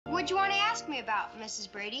What'd you want to ask me about,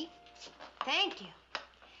 Mrs. Brady? Thank you.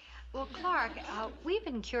 Well, Clark, we've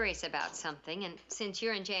been curious about something, and since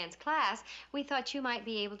you're in Jan's class, we thought you might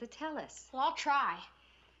be able to tell us. Well, I'll try.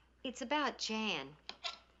 It's about Jan.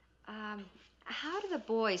 How do the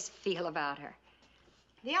boys feel about her?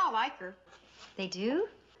 They all like her. They do?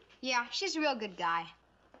 Yeah, she's a real good guy.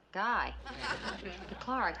 Guy. But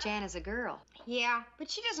Clark, Jan is a girl. Yeah, but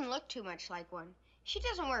she doesn't look too much like one. She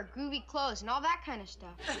doesn't wear groovy clothes and all that kind of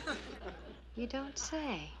stuff. You don't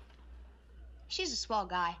say. She's a swell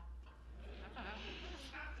guy.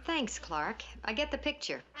 Thanks, Clark. I get the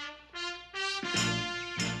picture.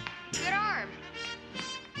 Good arm.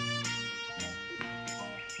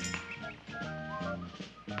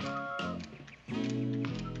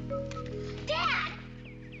 Dad!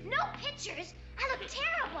 No pictures! I look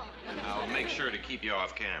terrible! I'll make sure to keep you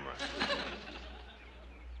off camera.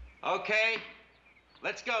 Okay,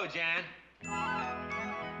 let's go, Jan.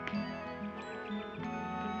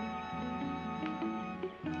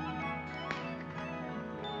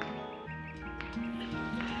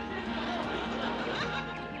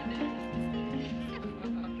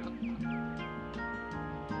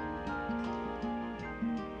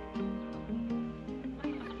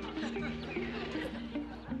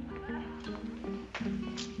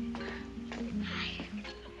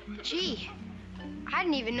 Gee, I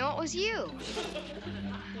didn't even know it was you.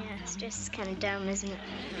 Yeah, it's just kind of dumb, isn't it?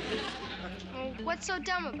 Well, what's so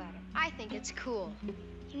dumb about it? I think it's cool.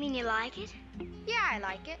 You mean you like it? Yeah, I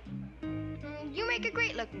like it. You make a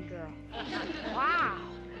great-looking girl. Wow.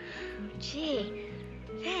 Gee,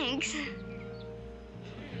 thanks.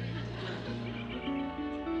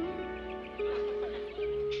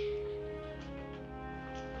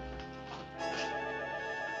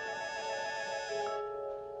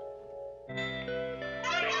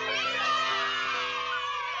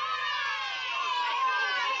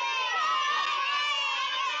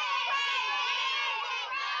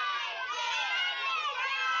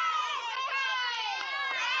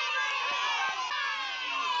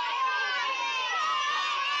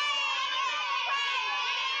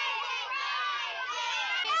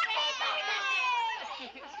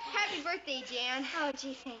 Happy birthday, Jan. Oh,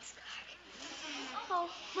 gee, thanks, Clark. Oh,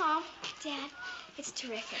 Mom, Dad, it's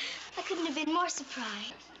terrific. I couldn't have been more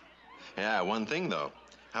surprised. Yeah, one thing, though.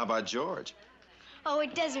 How about George? Oh,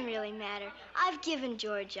 it doesn't really matter. I've given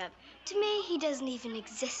George up. To me, he doesn't even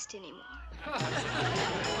exist anymore.